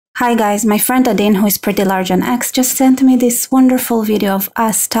Hi guys, my friend Adin, who is pretty large on X, just sent me this wonderful video of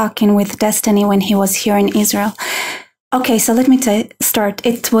us talking with Destiny when he was here in Israel. Okay, so let me start.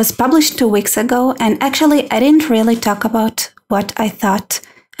 It was published 2 weeks ago, and actually I didn't really talk about what I thought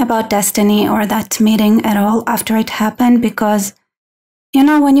about Destiny or that meeting at all after it happened because, you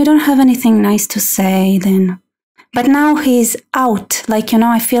know, when you don't have anything nice to say, then... But now he's out,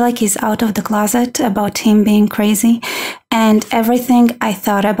 I feel like he's out of the closet about him being crazy and everything I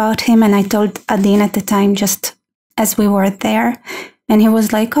thought about him. And I told Adin at the time, just as we were there, and he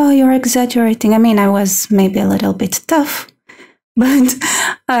was like, oh, you're exaggerating. I mean, I was maybe a little bit tough, but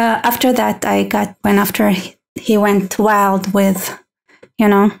after that, after he went wild with,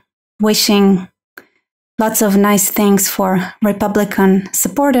 wishing lots of nice things for Republican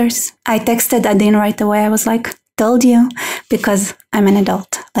supporters, I texted Adin right away. I was like, told you, because I'm an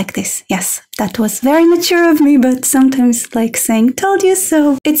adult like this. Yes, that was very mature of me, but sometimes saying told you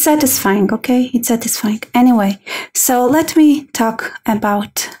so. It's satisfying, okay? It's satisfying. Anyway, so let me talk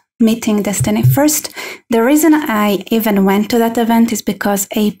about meeting Destiny. First, the reason I even went to that event is because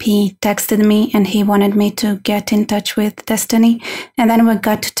AP texted me and he wanted me to get in touch with Destiny. And then we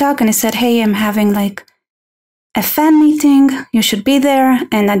got to talk and he said, hey, I'm having a fan meeting. You should be there.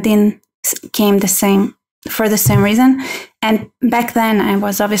 And Adin came for the same reason. And back then I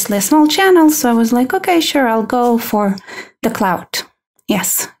was obviously a small channel, so I was like, okay, sure, I'll go for the clout.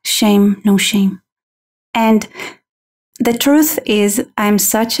 Yes, shame, no shame. And the truth is I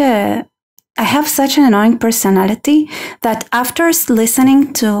have such an annoying personality that after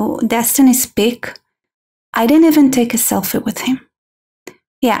listening to Destiny speak, I didn't even take a selfie with him.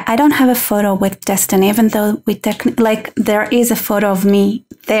 Yeah, I don't have a photo with Destiny, even though there is a photo of me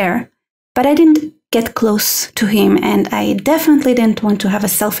there, but I didn't get close to him, and I definitely didn't want to have a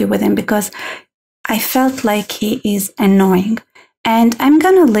selfie with him because I felt like he is annoying. And I'm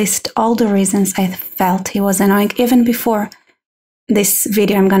gonna list all the reasons I felt he was annoying. Even before this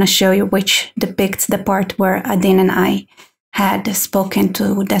video, I'm gonna show you, which depicts the part where Adin and I had spoken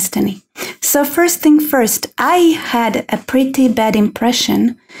to Destiny. So first thing first, I had a pretty bad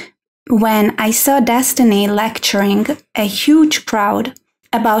impression when I saw Destiny lecturing a huge crowd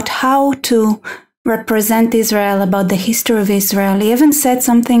about how to represent Israel, about the history of Israel. He even said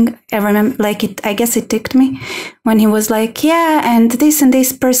something, I remember, I guess it ticked me, when he was like, yeah, and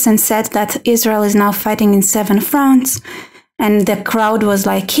this person said that Israel is now fighting in 7 fronts. And the crowd was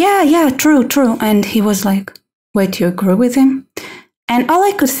like, yeah, true. And he was like, wait, you agree with him? And all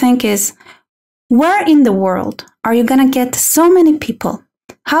I could think is, where in the world are you gonna get so many people?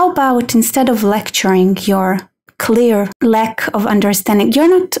 How about instead of lecturing your clear lack of understanding,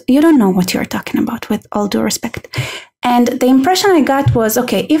 you don't know what you're talking about, with all due respect. And the impression I got was,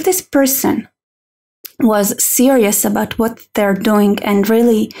 okay, if this person was serious about what they're doing and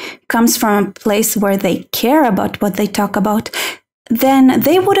really comes from a place where they care about what they talk about, then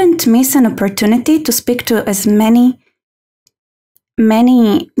they wouldn't miss an opportunity to speak to as many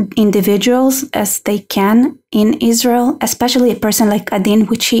individuals as they can in Israel, especially a person like Adin,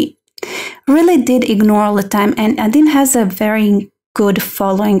 which he really did ignore all the time. And Adin has a very good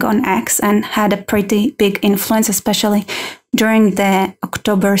following on X and had a pretty big influence, especially during the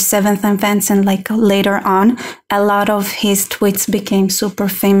October 7th events and later on. A lot of his tweets became super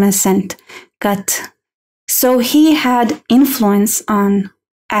famous and so he had influence on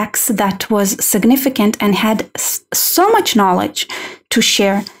X that was significant and had so much knowledge to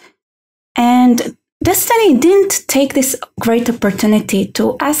share. And Destiny didn't take this great opportunity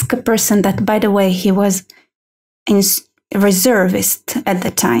to ask a person that, by the way, he was a reservist at the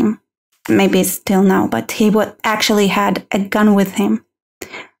time. Maybe still now, but he actually had a gun with him.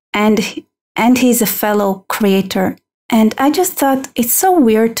 And he's a fellow creator. And I just thought it's so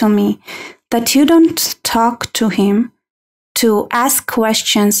weird to me that you don't talk to him to ask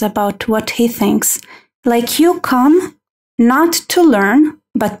questions about what he thinks. You come not to learn,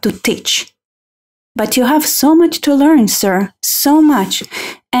 but to teach. But you have so much to learn, sir, so much.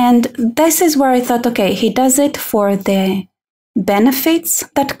 And this is where I thought, okay, he does it for the benefits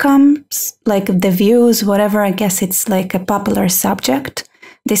that comes, the views, whatever. I guess it's a popular subject.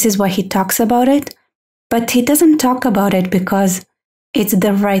 This is why he talks about it. But he doesn't talk about it because it's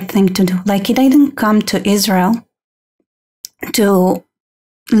the right thing to do. He didn't come to Israel to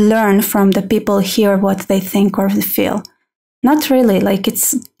learn from the people here what they think or feel. Not really.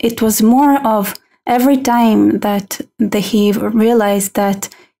 It was more of every time that he realized that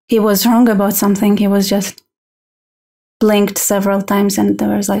he was wrong about something, he was just blinked several times and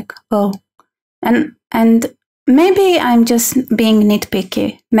there was oh. And maybe I'm just being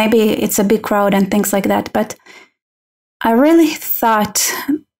nitpicky. Maybe it's a big crowd and things like that, but I really thought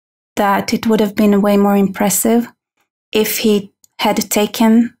that it would have been way more impressive if he had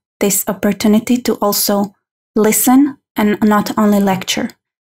taken this opportunity to also listen and not only lecture.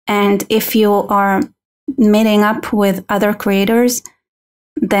 And if you are meeting up with other creators,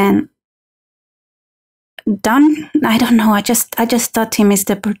 then I don't know. I just thought he missed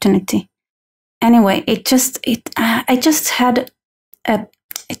the opportunity. Anyway, I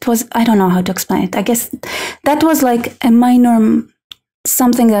don't know how to explain it. I guess that was like a minor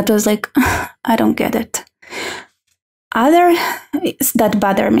something that was like, I don't get it. Other that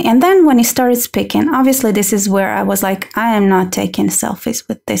bothered me. And then when he started speaking, obviously this is where I was like, I am not taking selfies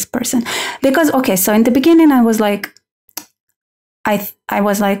with this person. Because, okay, so in the beginning I was like, I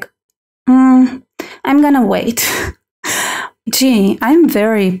was like, I'm gonna wait. Gee, I'm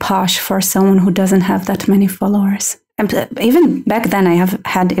very posh for someone who doesn't have that many followers. And even back then I have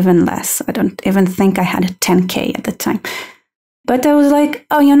had even less. I don't even think I had 10K at the time. But I was like,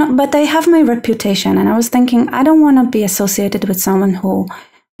 oh, but I have my reputation. And I was thinking, I don't want to be associated with someone who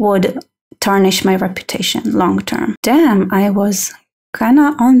would tarnish my reputation long term. Damn, I was kind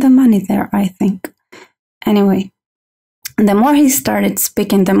of on the money there, I think. Anyway, the more he started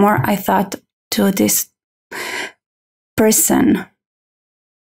speaking, the more I thought to this person,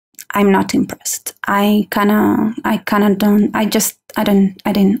 I'm not impressed. I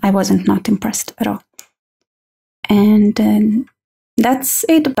wasn't not impressed at all. And that's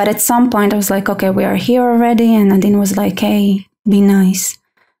it. But at some point I was like, okay, we are here already. And Nadine was like, hey, be nice.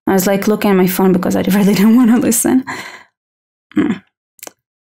 I was like looking at my phone because I really didn't want to listen.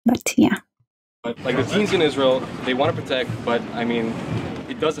 But yeah. But like the teens in Israel, they want to protect, but I mean,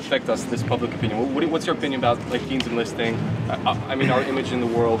 it does affect us, this public opinion. What's your opinion about like teens enlisting? I mean, our image in the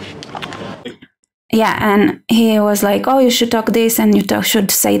world. Yeah, and he was like, oh, you should talk this and you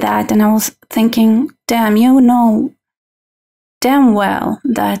should say that. And I was thinking, damn, you know damn well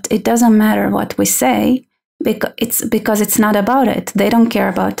that it doesn't matter what we say because it's not about it. They don't care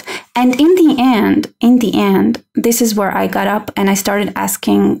about. And in the end, this is where I got up and I started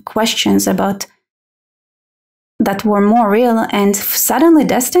asking questions about that were more real, and suddenly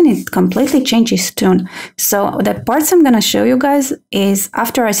Destiny completely changed his tune. So the parts I'm going to show you guys is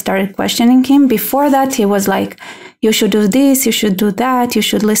after I started questioning him. Before that, he was like, you should do this, you should do that, you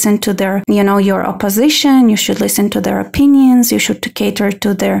should listen to their, your opposition, you should listen to their opinions, you should cater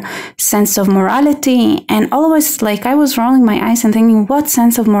to their sense of morality. And always like I was rolling my eyes and thinking, what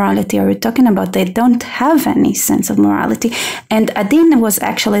sense of morality are you talking about? They don't have any sense of morality. And Adin was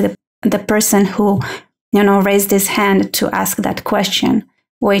actually the person who raised his hand to ask that question,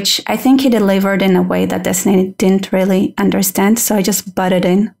 which I think he delivered in a way that Destiny didn't really understand. So I just butted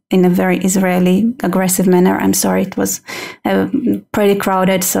in a very Israeli aggressive manner. I'm sorry, it was pretty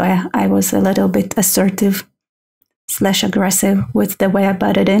crowded, so I was a little bit assertive / aggressive with the way I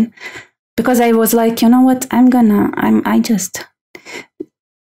butted in. Because I was like, you know what, I just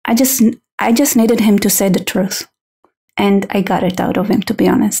needed him to say the truth. And I got it out of him, to be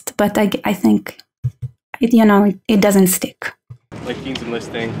honest. But I think it doesn't stick. Like teens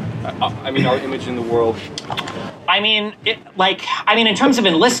enlisting, I mean, our image in the world. I mean, in terms of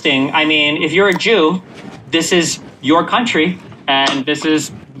enlisting, if you're a Jew, this is your country, and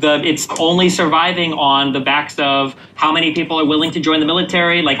it's only surviving on the backs of how many people are willing to join the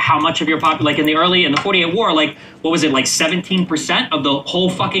military, like how much of your in the 48 war, like what was it, like 17% of the whole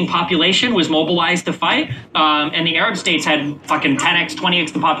fucking population was mobilized to fight, and the Arab states had fucking 10x,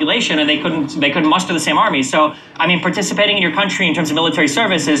 20x the population, and they couldn't muster the same army. So I mean, participating in your country in terms of military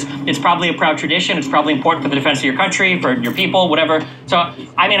service it's probably a proud tradition. It's probably important for the defense of your country, for your people, whatever. So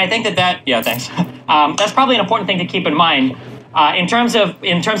I mean, I think that yeah, thanks. That's probably an important thing to keep in mind. In terms of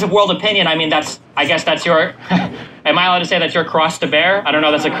world opinion, I mean, I guess that's your. Am I allowed to say that's your cross to bear? I don't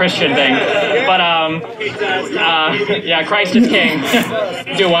know. That's a Christian thing, but yeah, Christ is king.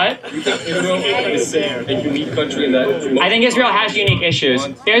 Do what? Israel is a unique country in that. I think Israel has unique issues.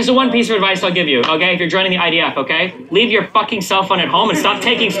 Here's the one piece of advice I'll give you. Okay, if you're joining the IDF, okay, leave your fucking cell phone at home and stop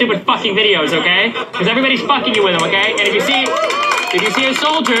taking stupid fucking videos, okay? Because everybody's fucking you with them, okay? And if you see a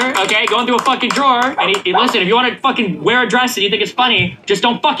soldier, okay, going through a fucking drawer, and listen, if you want to fucking wear a dress and you think it's funny, just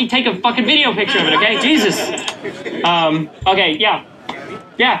don't fucking take a fucking video picture of it, okay? Jesus. Okay, yeah.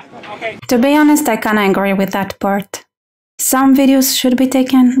 Yeah. Okay. To be honest, I kind of agree with that part. Some videos should be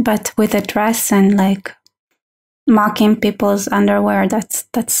taken, but with a dress and like mocking people's underwear, that's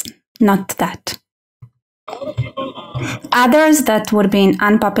not that. Others that would be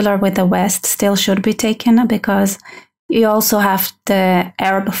unpopular with the West still should be taken because you also have the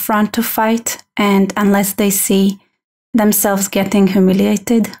Arab front to fight, and unless they see themselves getting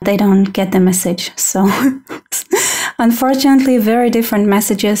humiliated, they don't get the message. So unfortunately, very different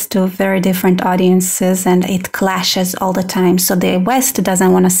messages to very different audiences, and it clashes all the time. So the West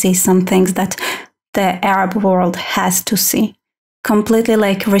doesn't want to see some things that the Arab world has to see. Completely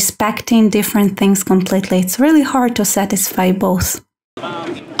like respecting different things completely. It's really hard to satisfy both.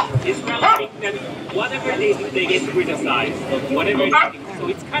 Israel think that whatever they get criticized, whatever, so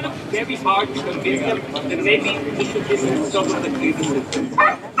it's kind of very hard to convince them that maybe we should listen to some of the criticisms.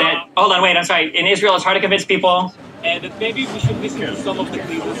 Hold on, wait, I'm sorry. In Israel, it's hard to convince people. And that maybe we should listen to some of the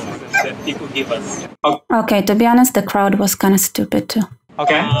criticisms that people give us. Okay, to be honest, the crowd was kind of stupid too.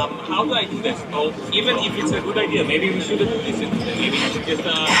 Okay. How do I do this? Well, even if it's a good idea, maybe we shouldn't listen to them. Maybe we should just...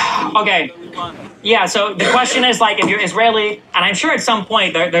 Okay. Yeah, so the question is, like, if you're Israeli, and I'm sure at some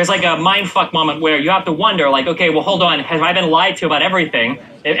point there's like a mindfuck moment where you have to wonder, like, okay, well, hold on, have I been lied to about everything?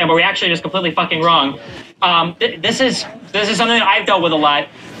 And were we actually just completely fucking wrong? This is something that I've dealt with a lot.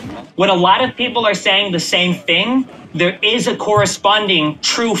 When a lot of people are saying the same thing, there is a corresponding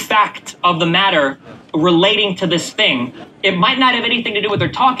true fact of the matter relating to this thing. It might not have anything to do with what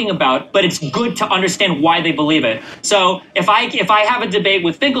they're talking about, but it's good to understand why they believe it. So if I have a debate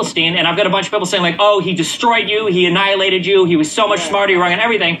with Finkelstein and I've got a bunch of people saying like, oh, he destroyed you, he annihilated you, he was so much smarter, you're wrong on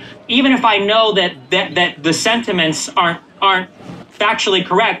everything, even if I know that the sentiments aren't factually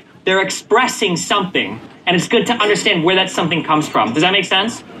correct, they're expressing something. And it's good to understand where that something comes from. Does that make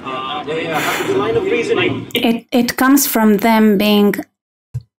sense? The line of reasoning. It comes from them being...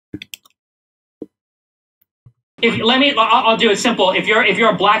 I'll do it simple. If you're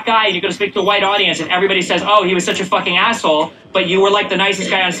a black guy and you're going to speak to a white audience and everybody says, oh, he was such a fucking asshole, but you were like the nicest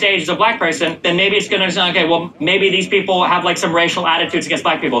guy on stage as a black person, then maybe it's going to sound, okay, well, maybe these people have like some racial attitudes against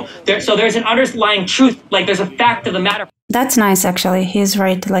black people. So there's an underlying truth, like there's a fact of the matter. That's nice, actually. He's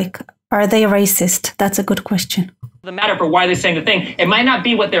right. Like, are they racist? That's a good question. The matter for why they're saying the thing. It might not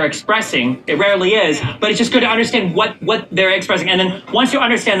be what they're expressing. It rarely is, but it's just good to understand what they're expressing. And then once you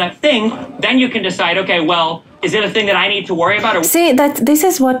understand that thing, then you can decide, okay, well, is it a thing that I need to worry about? Or see, this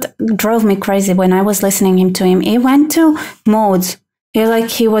is what drove me crazy when I was listening to him. He went to modes.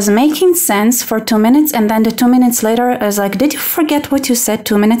 He was making sense for 2 minutes, and then the 2 minutes later, I was like, did you forget what you said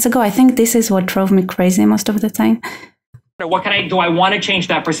 2 minutes ago? I think this is what drove me crazy most of the time. What can I do? I want to change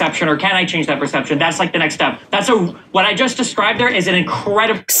that perception, or can I change that perception? That's like the next step. What I just described there is an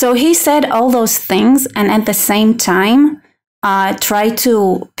incredible. So he said all those things, and at the same time, try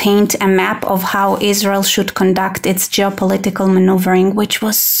to paint a map of how Israel should conduct its geopolitical maneuvering, which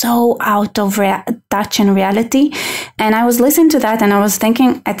was so out of touch in reality. And I was listening to that, and I was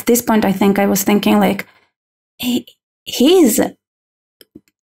thinking, at this point, I think I was thinking like, he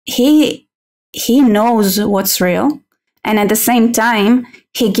knows what's real. And at the same time,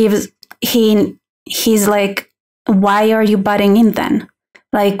 he's like, why are you butting in then?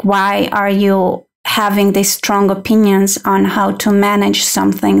 Like, why are you having these strong opinions on how to manage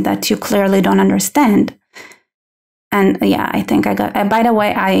something that you clearly don't understand? And yeah, I think I got, by the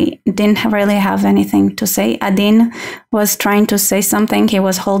way, I didn't really have anything to say. Adin was trying to say something. He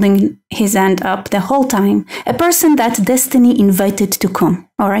was holding his hand up the whole time. A person that destiny invited to come,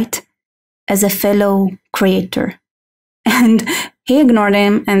 all right? As a fellow creator. And he ignored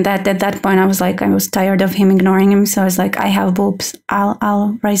him, and at that point I was like, I was tired of him ignoring him, so I was like, I have boobs,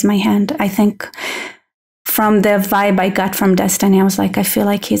 I'll raise my hand. I think from the vibe I got from Destiny, I was like, I feel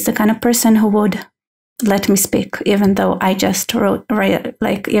like he's the kind of person who would let me speak, even though I just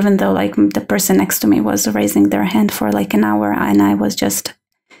even though like the person next to me was raising their hand for like an hour, and I was just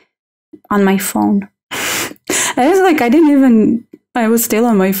on my phone. I was like, I was still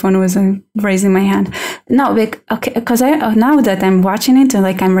on my phone, was raising my hand. No, because now that I'm watching it,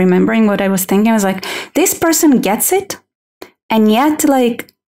 like I'm remembering what I was thinking, I was like, this person gets it, and yet,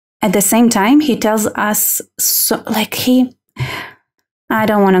 like at the same time, he tells us so, like I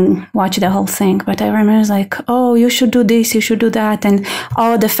don't want to watch the whole thing, but I remember it's like, oh, you should do this, you should do that, and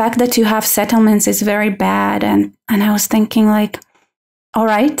oh, the fact that you have settlements is very bad, and I was thinking like, all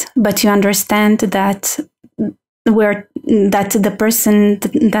right, but you understand that the person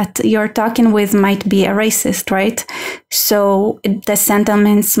that you're talking with might be a racist, right? So the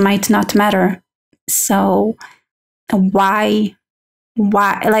sentiments might not matter. So why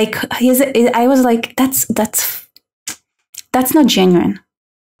like I was like, that's not genuine.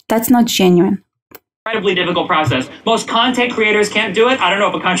 That's not genuine. Incredibly difficult process. Most content creators can't do it. I don't know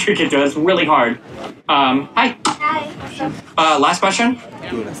if a country can do it. It's really hard. Hi. Hi. Last question?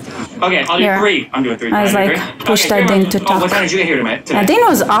 Okay, I'll do 3. I'm doing 3. I was like, pushed Adin to talk. What time did you get here today? Adin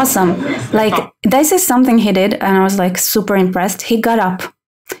was awesome. Like, this is something he did, and I was like super impressed. He got up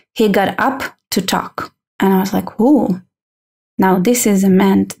to talk. And I was like, ooh, now this is a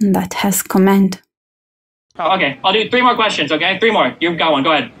man that has command. Oh, okay, I'll do 3 more questions, okay? 3 more. You've got one,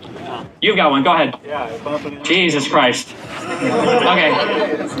 go ahead. You've got one, go ahead. Jesus Christ. Okay.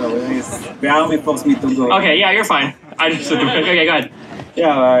 The army forced me to go. Okay, yeah, you're fine. Okay, go ahead.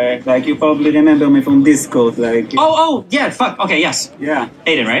 Yeah, like you probably remember me from Discord, like. Oh, yeah, fuck. Okay, yes. Yeah.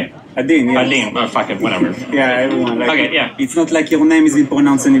 Aiden, right? Adin, yeah. Adin, oh, fuck it, whatever. Yeah, everyone. Like, Okay, yeah. It's not like your name is been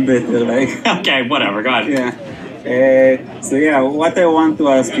pronounced any better, like. Okay, whatever, go ahead. Yeah. So yeah, what I want to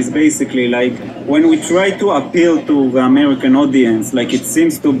ask is basically like when we try to appeal to the American audience, like it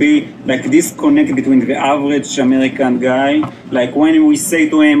seems to be like disconnect between the average American guy. Like when we say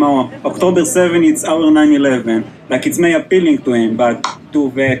to him, "Oh, October 7, it's our 9/11," like it's may appealing to him, but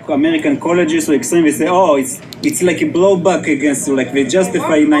to the American colleges or extreme, they say, "Oh, it's like a blowback against you," like they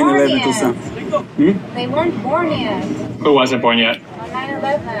justify 9/11 to some. They weren't born yet Who wasn't born yet? on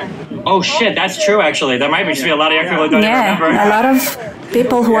 9/11. Oh shit, that's true actually. There might just be a lot of young people who don't even Yeah, remember. a lot of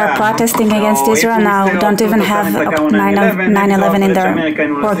people who are protesting against So Israel if we now say don't even have 9/11 in their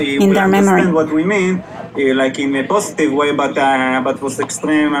in their memory. Understand what we mean, like in a positive way, but for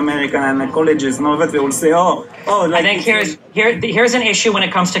extreme American and colleges and all that, they will say, like I think here's an issue when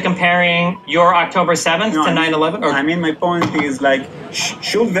it comes to comparing your October 7th to 9/11. Or I mean, my point is like,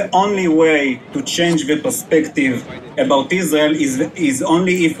 should the only way to change the perspective about Israel is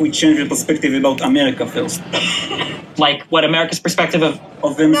only if we change the perspective about America first, like what America's perspective of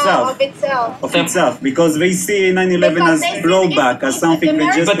of themselves. No, of itself. Of itself, because they see 9/11 as blowback, as something they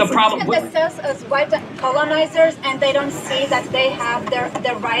just. But the problem- They see themselves as white colonizers, and they don't see that they have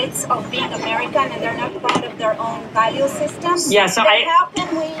the rights of being American, and they're not part of their own value system. Yeah, so Then how can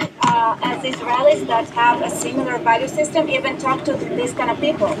we, as Israelis that have a similar value system, even talk to these kind of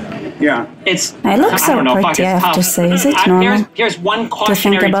people? Yeah. it's I look so don't know, fuck, pretty, I it's have to tough. say. Is it normal Here's one think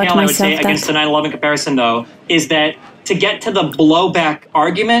cautionary about tale I would say myself against that- the 9/11 comparison, though, is that to get to the blowback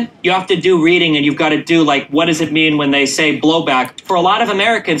argument, you have to do reading and you've got to do like, what does it mean when they say blowback? For a lot of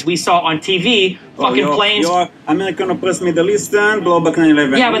Americans, we saw on TV fucking planes. You're American oppressed Middle Eastern, blowback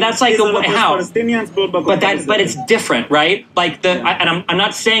 9/11. Yeah, but that's like Israel the- oppressed how? Palestinians, blowback. But it's different, right? Like and I'm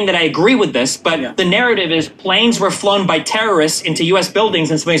not saying that I agree with this, but Yeah. the narrative is planes were flown by terrorists into U.S. buildings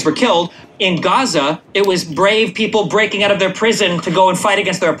and civilians were killed. In Gaza, it was brave people breaking out of their prison to go and fight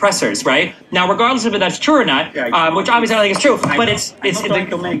against their oppressors, right? Now, regardless of if that's true or not, which obviously I don't think is true, but it's I'm not trying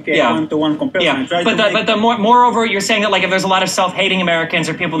to make a yeah. one-to-one comparison. Yeah, I'm trying but to make- but moreover, you're saying that like if there's a lot of self-hating Americans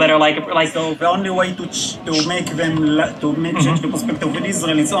or people that are like So the only way to make them change the perspective of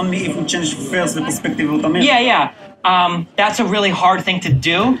Israel is only if we change first the perspective of America. yeah. That's a really hard thing to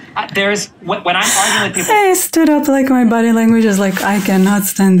do. There's when I'm arguing with people. I stood up like my body language is like, I cannot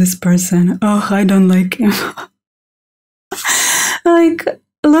stand this person. Oh, I don't like him. Like,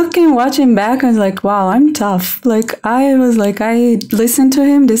 watching back, I was like, wow, I'm tough. Like, I listened to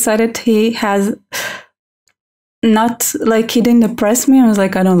him, decided he has not, like, he didn't impress me. I was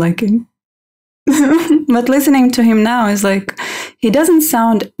like, I don't like him. But listening to him now is like, he doesn't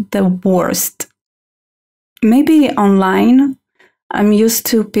sound the worst. Maybe online, I'm used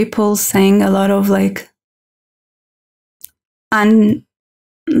to people saying a lot of like,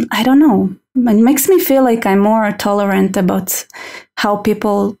 I don't know. It makes me feel like I'm more tolerant about how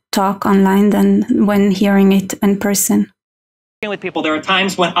people talk online than when hearing it in person. With people, there are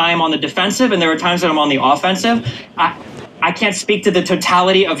times when I'm on the defensive and there are times when I'm on the offensive. I can't speak to the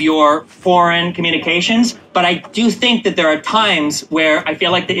totality of your foreign communications, but I do think that there are times where I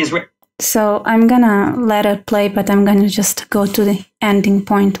feel like the Israel. So I'm gonna let it play, but I'm gonna just go to the ending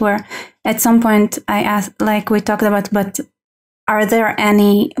point where at some point I asked, like we talked about, but are there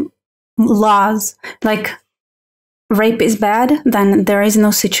any laws like rape is bad? Then there is no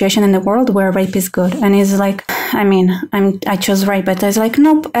situation in the world where rape is good. And he's like, I mean, I chose rape, but I was like,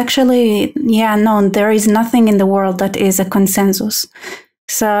 nope, actually, yeah, no, there is nothing in the world that is a consensus.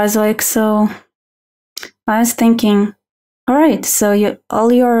 So I was like, I was thinking, all right, so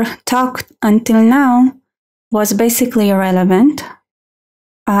all your talk until now was basically irrelevant.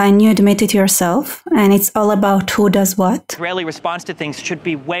 And you admit it yourself, and it's all about who does what. Israeli response to things should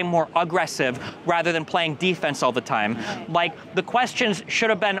be way more aggressive rather than playing defense all the time. Like, the questions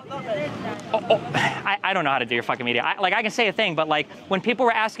should have been... I don't know how to do your fucking media. I can say a thing, but like, when people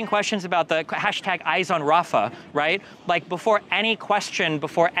were asking questions about the hashtag Eyes on Rafah, right? Like, before any question,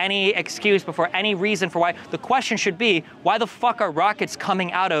 before any excuse, before any reason for why, the question should be, why the fuck are rockets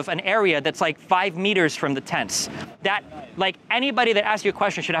coming out of an area that's like 5 meters from the tents? That, like, anybody that asks you a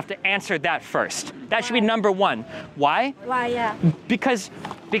question question should have to answer that first. That should be number one. Why? Why, yeah. Because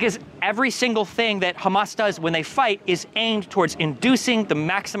every single thing that Hamas does when they fight is aimed towards inducing the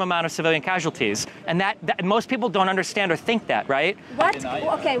maximum amount of civilian casualties. And that most people don't understand or think that, right?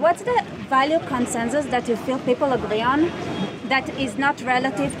 What's the value consensus that you feel people agree on that is not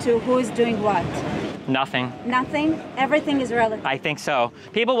relative to who is doing what? Nothing. Nothing? Everything is relative. I think so.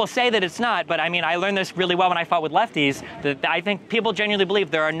 People will say that it's not, but I mean, I learned this really well when I fought with lefties, that I think people genuinely believe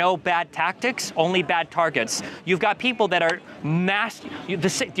there are no bad tactics, only bad targets. You've got people that are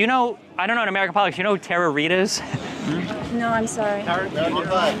do you know, I don't know in American politics, you know who Tara Reid is? No, I'm sorry.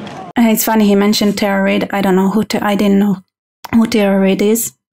 It's funny, he mentioned Tara Reid. I don't know I didn't know who Tara Reid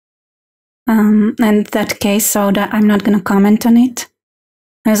is. And that case, so that I'm not going to comment on it.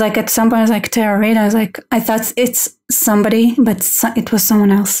 I was like, at some point, I was like, Tara Reid. I was like, I thought it's somebody, but it was someone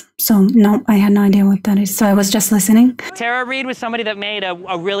else. So no, I had no idea what that is. So I was just listening. Tara Reid was somebody that made a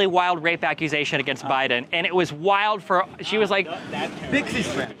really wild rape accusation against Biden. And it was wild she was like,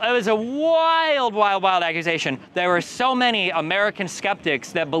 it was a wild accusation. There were so many American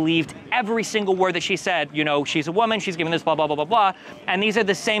skeptics that believed every single word that she said. You know, she's a woman, she's giving this blah, blah, blah, blah, blah. And these are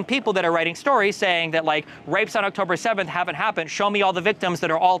the same people that are writing stories saying that like rapes on October 7th haven't happened. Show me all the victims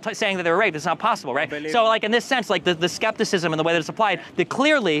that are all saying that they were raped. It's not possible, right? So like in this sense, like the skepticism and the way that it's applied, that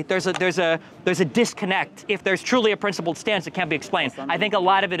clearly there's a disconnect. If there's truly a principled stance, it can't be explained. I think a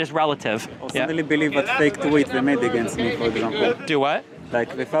lot of it is relative. I really believe that fake tweet they made against me, for example. Do what?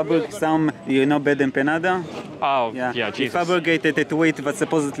 Like they fabricated you know Beden Penada? Oh, yeah, Jesus. They fabricated a tweet that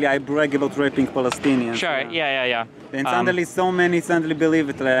supposedly I brag about raping Palestinians. Sure, yeah. And suddenly so many suddenly believe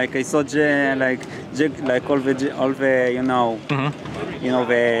it. Like I saw all the you know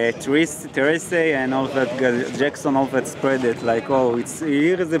the Teresa and all that Jackson, all that spread it. Like, oh,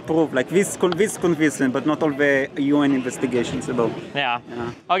 here is the proof. Like this convincing, but not all the UN investigations about. Yeah.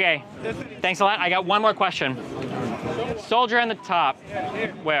 Okay. Thanks a lot. I got one more question. Soldier on the top.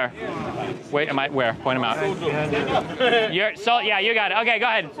 Where? Wait, where? Point him out. Yeah, you got it. Okay, go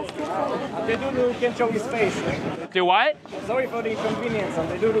ahead. The dude who can't show his face. Do what? Sorry for the inconvenience.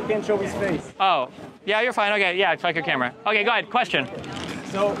 The dude who can't show his face. Oh, yeah, you're fine. Okay, yeah, check your camera. Okay, go ahead. Question.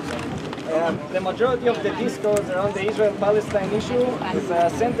 So, the majority of the discourse around the Israel-Palestine issue is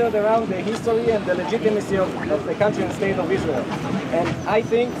centered around the history and the legitimacy of the country and state of Israel. And I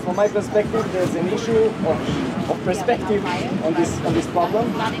think, from my perspective, there's an issue of perspective on this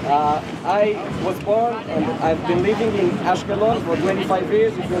problem. I was born and I've been living in Ashkelon for 25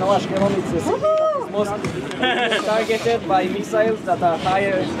 years. If you know Ashkelon, it's a city that is most targeted by missiles that are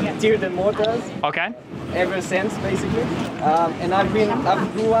higher tier than mortars. Okay. Ever since, basically, and I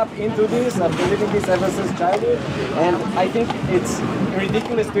grew up into this. I've been living this ever since childhood, and I think it's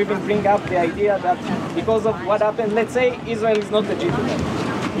ridiculous to even bring up the idea that because of what happened, let's say Israel is not legitimate.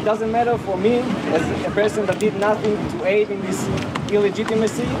 It doesn't matter for me as a person that did nothing to aid in this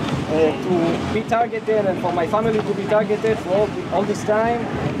illegitimacy to be targeted, and for my family to be targeted for all this time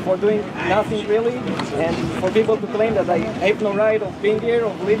for doing nothing really, and for people to claim that I have no right of being here,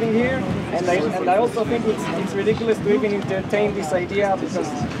 of living here, and I also think it's ridiculous to even entertain this idea because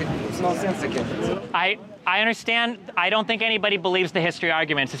it's nonsensical. I understand. I don't think anybody believes the history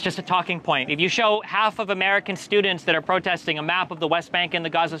arguments. It's just a talking point. If you show half of American students that are protesting a map of the West Bank and the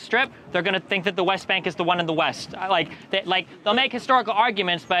Gaza Strip, they're going to think that the West Bank is the one in the West. They'll make historical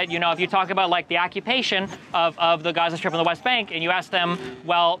arguments, but if you talk about like the occupation of the Gaza Strip and the West Bank, and you ask them,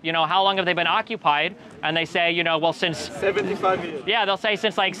 well, how long have they been occupied? And they say, well, since 75 years. Yeah, they'll say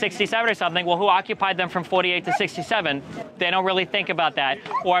since like 67 or something. Well, who occupied them from 48 to 67? They don't really think about that.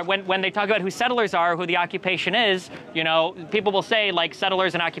 Or when they talk about who settlers are, who the occupation is, people will say like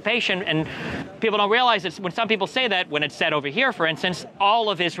settlers and occupation, and people don't realize it's when some people say that, when it's said over here, for instance,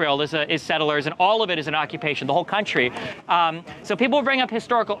 all of Israel is settlers and all of it is an occupation, the whole country. So people bring up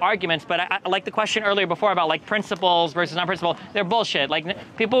historical arguments, but I like the question earlier before about like principles versus non-principle. They're bullshit. Like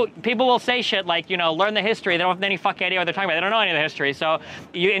people will say shit like, learn the history. They don't have any fucking idea what they're talking about. They don't know any of the history. So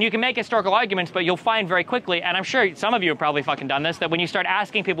you can make historical arguments, but you'll find very quickly, and I'm sure some of you have probably fucking done this, that when you start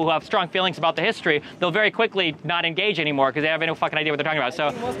asking people who have strong feelings about the history, they'll very quickly not engage anymore because they have no fucking idea what they're talking about.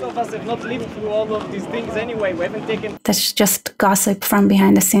 So most of us have not lived through all of these things anyway. We haven't taken. That's just gossip from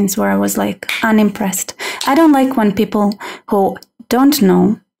behind the scenes where I was like unimpressed. I don't like when people who don't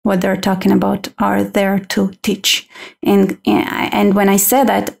know what they're talking about are there to teach. And when I say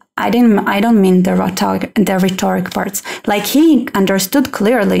that, I don't mean the rhetoric parts. Like he understood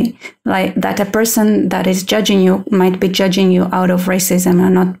clearly, like that a person that is judging you might be judging you out of racism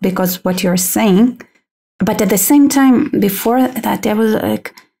and not because what you're saying. But at the same time, before that, there was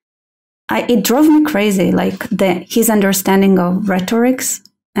like, it drove me crazy. Like his understanding of rhetorics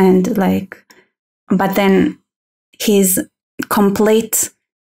and like, but then his complete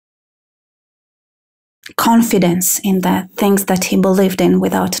confidence in the things that he believed in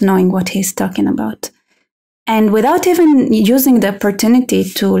without knowing what he's talking about. And without even using the opportunity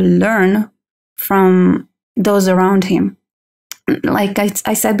to learn from those around him. Like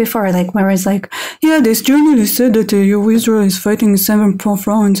I said before, like where it's like, yeah, this journalist said that Israel is fighting 7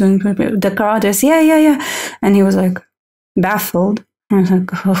 fronts, and the crowd is, yeah. And he was like baffled. I was like,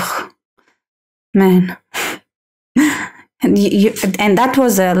 oh, man. And that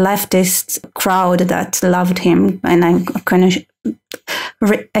was a leftist crowd that loved him. And I can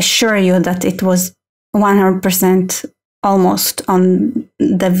assure you that it was 100% almost on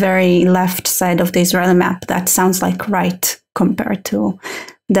the very left side of the Israeli map. That sounds like right compared to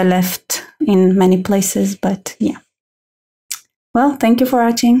the left in many places. But yeah. Well, thank you for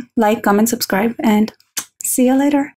watching. Like, comment, subscribe, and see you later.